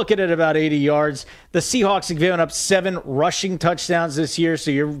 I'm looking at about 80 yards. The Seahawks have given up 7 rushing touchdowns this year,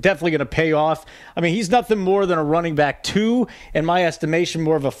 so you're definitely going to pay off. I mean, he's nothing more than a running back 2, in my estimation,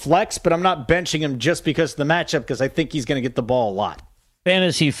 more of a flex, but I'm not benching him just because of the matchup, because I think he's going to get the ball a lot.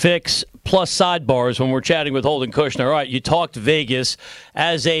 Fantasy Fix plus sidebars when we're chatting with Holden Kushner. All right, you talked Vegas.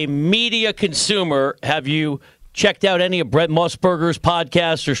 As a media consumer, have you checked out any of Brent Musburger's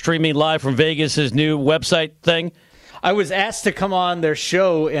podcasts or streaming live from Vegas, his new website thing? I was asked to come on their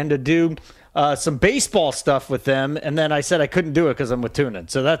show and to do some baseball stuff with them, and then I said I couldn't do it because I'm with TuneIn.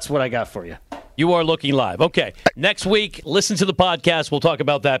 So that's what I got for you. You are looking live. Okay. Next week, listen to the podcast. We'll talk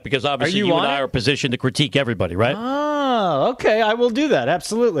about that because obviously you and I are positioned to critique everybody, right? Oh, okay. I will do that.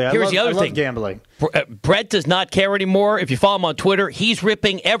 Absolutely. Here's the other thing. I love gambling. Brett does not care anymore. If you follow him on Twitter, he's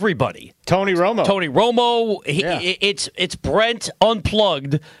ripping everybody. Tony Romo. It's Brent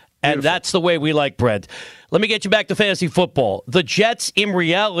unplugged, and Beautiful. That's the way we like Brent. Let me get you back to fantasy football. The Jets, in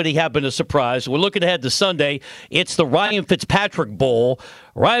reality, have been a surprise. We're looking ahead to Sunday. It's the Ryan Fitzpatrick Bowl.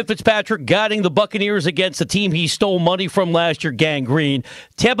 Ryan Fitzpatrick guiding the Buccaneers against the team he stole money from last year, Gang Green.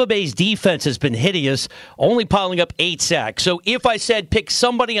 Tampa Bay's defense has been hideous, only piling up 8 sacks. So if I said pick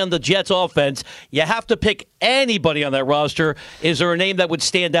somebody on the Jets offense, you have to pick anybody on that roster. Is there a name that would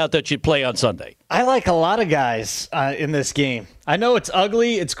stand out that you'd play on Sunday? I like a lot of guys in this game. I know it's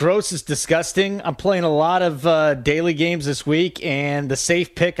ugly, it's gross, it's disgusting. I'm playing a lot of daily games this week, and the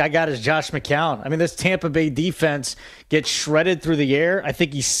safe pick I got is Josh McCown. I mean, this Tampa Bay defense gets shredded through the air. I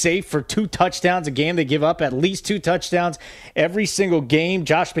think he's safe for 2 touchdowns a game. They give up at least 2 touchdowns every single game.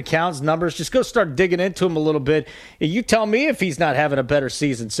 Josh McCown's numbers, just go start digging into him a little bit. You tell me if he's not having a better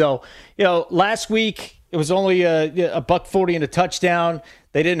season. So, last week it was only a $140 and a touchdown.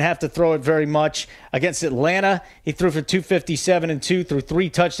 They didn't have to throw it very much. Against Atlanta, he threw for 257 and 2, threw 3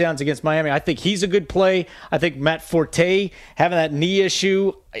 touchdowns against Miami. I think he's a good play. I think Matt Forte having that knee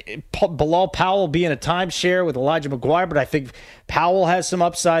issue, Bilal Powell being a timeshare with Elijah McGuire, but I think Powell has some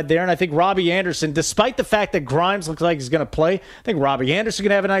upside there. And I think Robbie Anderson, despite the fact that Grimes looks like he's going to play, I think Robbie Anderson is going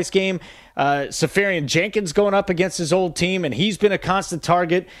to have a nice game. Safarian Jenkins going up against his old team, and he's been a constant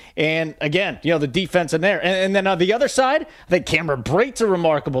target. And again, the defense in there. And then on the other side, I think Cameron Brate's a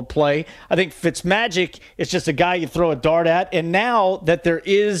remarkable play. I think Fitzmagic is just a guy you throw a dart at. And now that there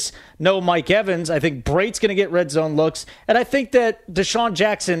is no Mike Evans, I think Brate's going to get red zone looks. And I think that Deshaun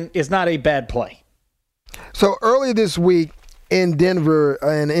Jackson is not a bad play. So earlier this week in Denver,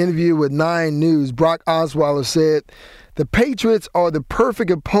 in an interview with 9 News, Brock Osweiler said the Patriots are the perfect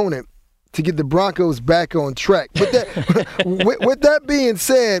opponent to get the Broncos back on track. With that being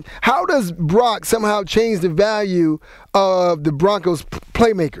said, how does Brock somehow change the value of the Broncos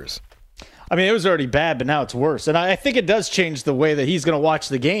playmakers? I mean, it was already bad, but now it's worse. And I think it does change the way that he's going to watch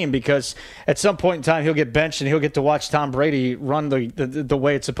the game, because at some point in time he'll get benched and he'll get to watch Tom Brady run the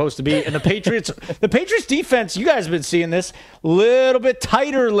way it's supposed to be. And the Patriots defense, you guys have been seeing this, a little bit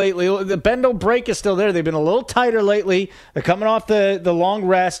tighter lately. The bend don't break is still there. They've been a little tighter lately. They're coming off the long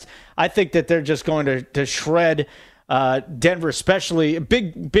rest. I think that they're just going to shred Denver, especially a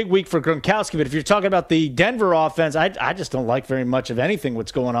big week for Gronkowski. But if you're talking about the Denver offense, I just don't like very much of anything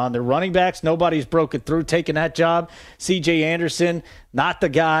what's going on. Their running backs, nobody's broken through, taking that job. C.J. Anderson, not the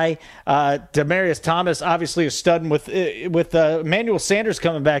guy. Demaryius Thomas, obviously a stud with Emmanuel Sanders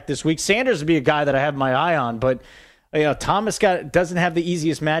coming back this week. Sanders would be a guy that I have my eye on, but Thomas doesn't have the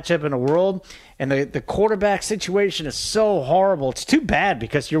easiest matchup in the world, and the quarterback situation is so horrible. It's too bad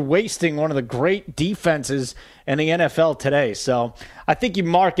because you're wasting one of the great defenses in the NFL today. So I think you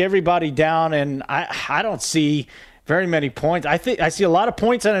mark everybody down, and I don't see very many points. I see a lot of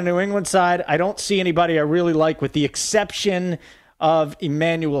points on the New England side. I don't see anybody I really like, with the exception of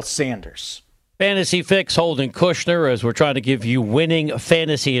Emmanuel Sanders. Fantasy Fix, Holden Kushner, as we're trying to give you winning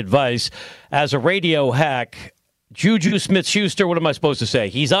fantasy advice. As a radio hack, Juju Smith-Schuster, what am I supposed to say?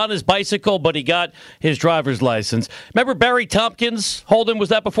 He's on his bicycle, but he got his driver's license. Remember Barry Tompkins? Holden, was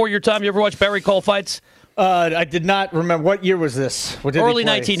that before your time? You ever watch Barry call fights? I did not remember. What year was this? Early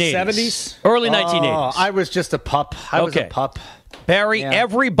 1980s. 70s? Early 1980s. I was just a pup. I was a pup. Barry,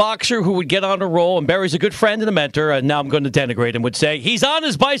 every boxer who would get on a roll, and Barry's a good friend and a mentor, and now I'm going to denigrate him, would say, he's on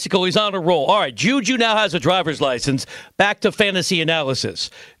his bicycle, he's on a roll. All right, Juju now has a driver's license. Back to fantasy analysis.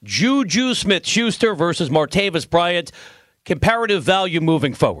 Juju Smith-Schuster versus Martavis Bryant. Comparative value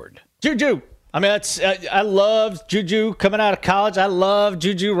moving forward. Juju. I mean, I love Juju coming out of college. I love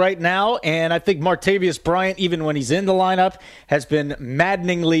Juju right now, and I think Martavis Bryant, even when he's in the lineup, has been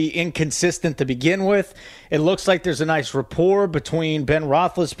maddeningly inconsistent to begin with. It looks like there's a nice rapport between Ben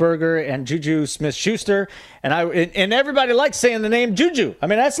Roethlisberger and Juju Smith-Schuster, and everybody likes saying the name Juju. I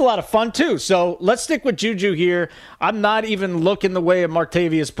mean, that's a lot of fun, too. So let's stick with Juju here. I'm not even looking the way of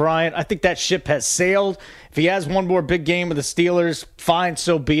Martavis Bryant. I think that ship has sailed. If he has one more big game with the Steelers, fine,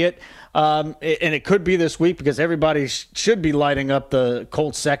 so be it. And it could be this week because everybody should be lighting up the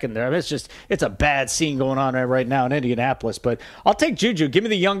Colts secondary. I mean, it's a bad scene going on right now in Indianapolis. But I'll take Juju. Give me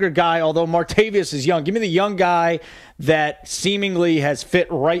the younger guy, although Martavis is young. Give me the young guy that seemingly has fit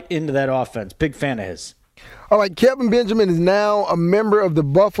right into that offense. Big fan of his. All right, Kelvin Benjamin is now a member of the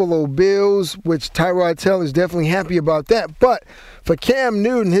Buffalo Bills, which Tyrod Taylor is definitely happy about that. But for Cam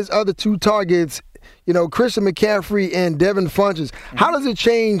Newton, his other two targets, Christian McCaffrey and Devin Funchess, how does it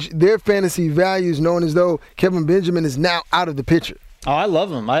change their fantasy values knowing as though Kelvin Benjamin is now out of the picture? Oh, I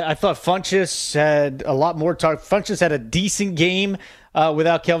love him. I thought Funchess had a lot more target. Funchess had a decent game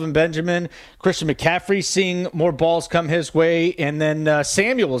without Kelvin Benjamin. Christian McCaffrey seeing more balls come his way. And then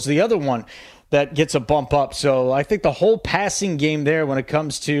Samuel's the other one that gets a bump up. So I think the whole passing game there when it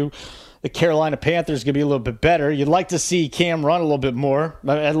comes to the Carolina Panthers is going to be a little bit better. You'd like to see Cam run a little bit more.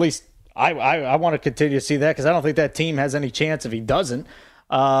 At least I want to continue to see that because I don't think that team has any chance if he doesn't.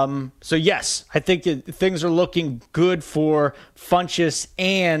 So, yes, I think things are looking good for Funchess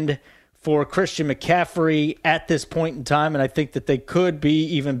and for Christian McCaffrey at this point in time, and I think that they could be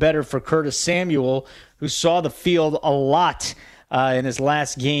even better for Curtis Samuel, who saw the field a lot in his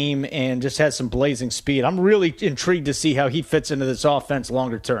last game and just has some blazing speed. I'm really intrigued to see how he fits into this offense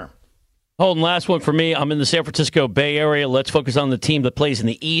longer term. Holden, last one for me. I'm in the San Francisco Bay Area. Let's focus on the team that plays in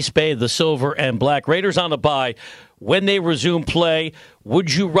the East Bay, the Silver and Black. Raiders on a bye. When they resume play,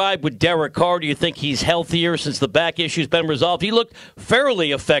 would you ride with Derek Carr? Do you think he's healthier since the back issue's been resolved? He looked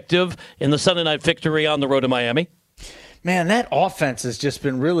fairly effective in the Sunday night victory on the road to Miami. Man, that offense has just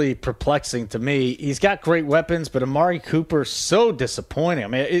been really perplexing to me. He's got great weapons, but Amari Cooper's so disappointing. I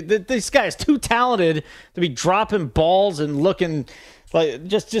mean, this guy is too talented to be dropping balls and looking like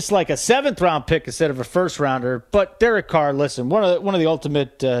just like a 7th-round pick instead of a first-rounder. But Derek Carr, listen, one of the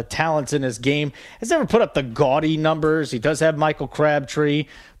ultimate talents in his game, has never put up the gaudy numbers. He does have Michael Crabtree.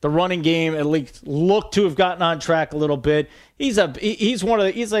 The running game at least looked to have gotten on track a little bit. He's like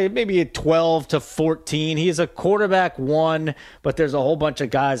maybe a 12 to 14. He's a quarterback 1, but there's a whole bunch of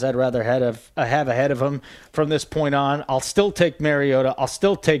guys I'd rather have ahead of him from this point on. I'll still take Mariota. I'll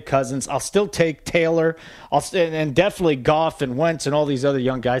still take Cousins. I'll still take Taylor. And definitely Goff and Wentz and all these other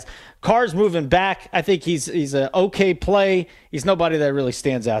young guys. Carr's moving back. I think he's an okay play. He's nobody that really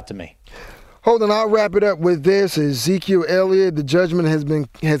stands out to me. Hold on, I'll wrap it up with this. Ezekiel Elliott, the judgment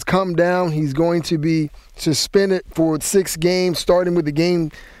has come down. He's going to be suspended for 6 games, starting with the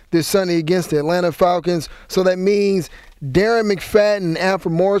game this Sunday against the Atlanta Falcons. So that means Darren McFadden and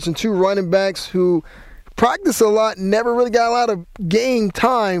Alfred Morrison, 2 running backs who practice a lot, never really got a lot of game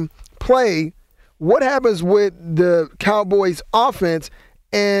time play. What happens with the Cowboys offense,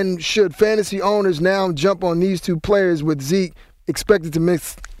 and should fantasy owners now jump on these 2 players with Zeke expected to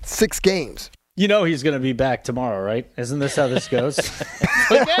miss 6 games? You know he's going to be back tomorrow, right? Isn't this how this goes?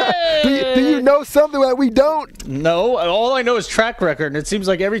 Do you know something that we don't? No. All I know is track record, and it seems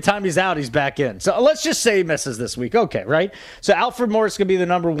like every time he's out, he's back in. So let's just say he misses this week. Okay, right? So Alfred Morris is going to be the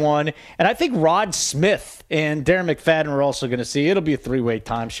number 1, and I think Rod Smith and Darren McFadden are also going to see. It'll be a 3-way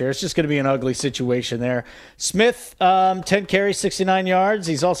timeshare. It's just going to be an ugly situation there. Smith, 10 carries, 69 yards.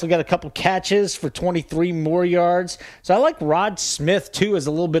 He's also got a couple catches for 23 more yards. So I like Rod Smith, too, as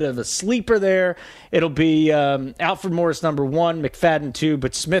a little bit of a sleeper there. It'll be Alfred Morris number 1, McFadden 2,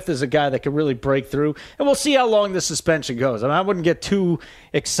 but Smith is a guy that can really break through. And we'll see how long the suspension goes. I mean, I wouldn't get too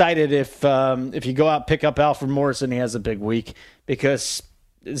excited if you go out and pick up Alfred Morris and he has a big week, because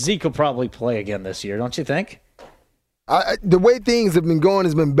Zeke will probably play again this year, don't you think? The way things have been going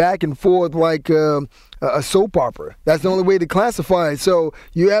has been back and forth like a soap opera. That's the only way to classify it. So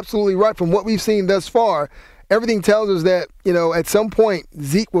you're absolutely right. From what we've seen thus far, everything tells us that, at some point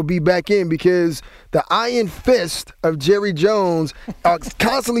Zeke will be back in, because the iron fist of Jerry Jones are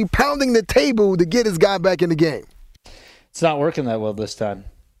constantly pounding the table to get his guy back in the game. It's not working that well this time.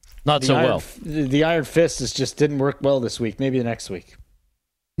 Not so well. The iron fist just didn't work well this week. Maybe next week.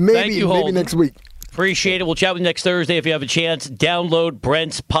 Maybe next week. Appreciate it. We'll chat with you next Thursday if you have a chance. Download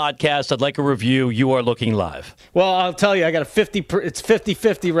Brent's podcast. I'd like a review. You Are Looking Live. Well, I'll tell you, I got it's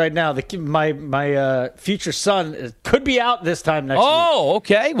 50-50 right now. My future son could be out this time next week. Oh,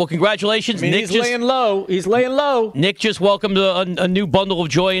 okay. Well, congratulations. Nick he's laying low. He's laying low. Nick just welcomed a new bundle of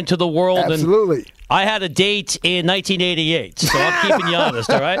joy into the world. Absolutely. And I had a date in 1988, so I'm keeping you honest,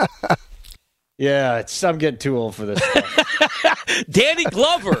 all right? Yeah, I'm getting too old for this stuff. Danny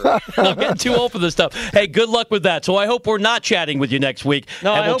Glover. I'm getting too old for this stuff. Hey, good luck with that. So I hope we're not chatting with you next week.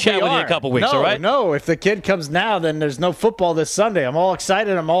 No, and we'll chat with you in a couple weeks, all right? No, if the kid comes now, then there's no football this Sunday. I'm all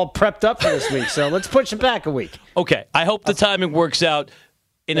excited. I'm all prepped up for this week. So let's push it back a week. Okay. I hope the timing works out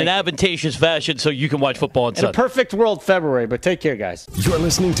in an advantageous fashion so you can watch football on Sunday. In a perfect world, February, but take care, guys. You're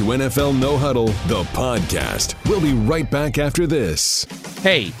listening to NFL No Huddle, the podcast. We'll be right back after this.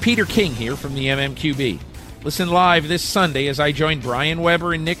 Hey, Peter King here from the MMQB. Listen live this Sunday as I join Brian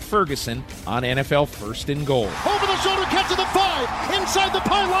Weber and Nick Ferguson on NFL First and Goal. Over the Arizona gets to the 5, inside the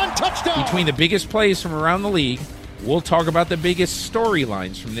pylon, touchdown. Between the biggest plays from around the league, we'll talk about the biggest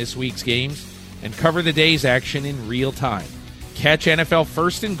storylines from this week's games and cover the day's action in real time. Catch NFL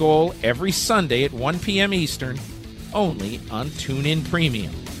First and Goal every Sunday at 1 p.m. Eastern, only on TuneIn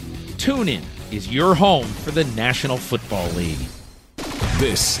Premium. TuneIn is your home for the National Football League.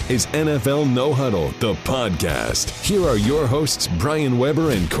 This is NFL No Huddle, the podcast. Here are your hosts, Brian Weber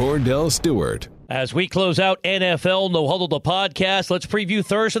and Cordell Stewart. As we close out NFL No Huddle, the podcast, let's preview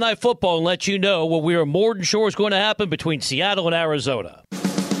Thursday Night Football and let you know what we are more than sure is going to happen between Seattle and Arizona.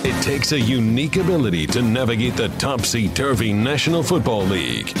 It takes a unique ability to navigate the topsy-turvy National Football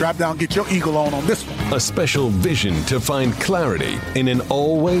League. Drop down, get your eagle on this one. A special vision to find clarity in an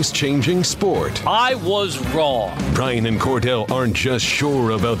always changing sport. I was wrong. Brian and Cordell aren't just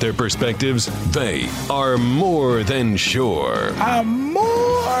sure about their perspectives, they are more than sure. I'm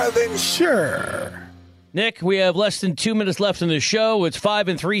more than sure. Nick, we have less than 2 minutes left in the show. It's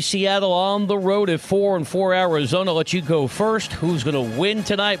 5-3 Seattle on the road at 4-4 Arizona. I'll let you go first. Who's going to win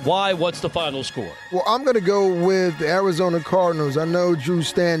tonight? Why? What's the final score? Well, I'm going to go with the Arizona Cardinals. I know Drew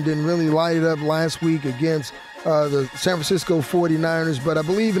Stanton didn't really light it up last week against the San Francisco 49ers, but I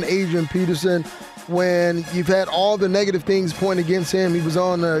believe in Adrian Peterson. When you've had all the negative things pointed against him, he was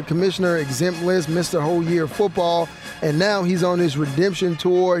on the commissioner exempt list, missed a whole year of football, and now he's on his redemption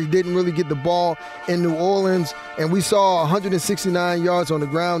tour. He didn't really get the ball in New Orleans, and we saw 169 yards on the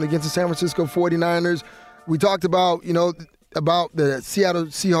ground against the San Francisco 49ers. We talked about, about the Seattle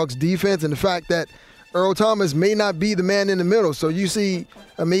Seahawks defense and the fact that Earl Thomas may not be the man in the middle. So you see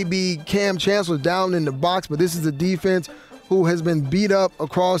maybe Cam Chancellor down in the box, but this is a defense who has been beat up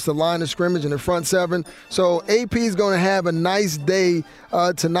across the line of scrimmage in the front seven. So AP is going to have a nice day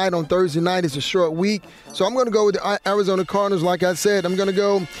tonight on Thursday night. It's a short week. So I'm going to go with the Arizona Cardinals. Like I said, I'm going to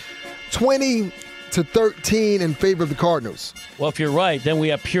go 20-13 in favor of the Cardinals. Well, if you're right, then we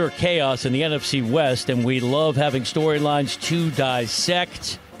have pure chaos in the NFC West, and we love having storylines to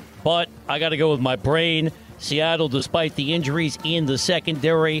dissect. But I got to go with my brain. Seattle, despite the injuries in the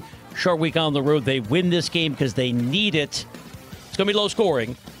secondary, short week on the road, they win this game because they need it. It's going to be low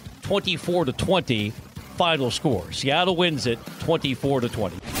scoring, 24-20 final score. Seattle wins it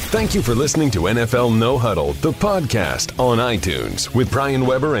 24-20. Thank you for listening to NFL No Huddle, the podcast on iTunes with Brian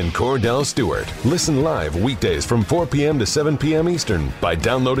Weber and Cordell Stewart. Listen live weekdays from 4 p.m. to 7 p.m. Eastern by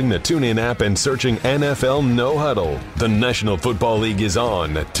downloading the TuneIn app and searching NFL No Huddle. The National Football League is on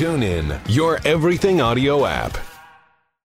TuneIn, your everything audio app.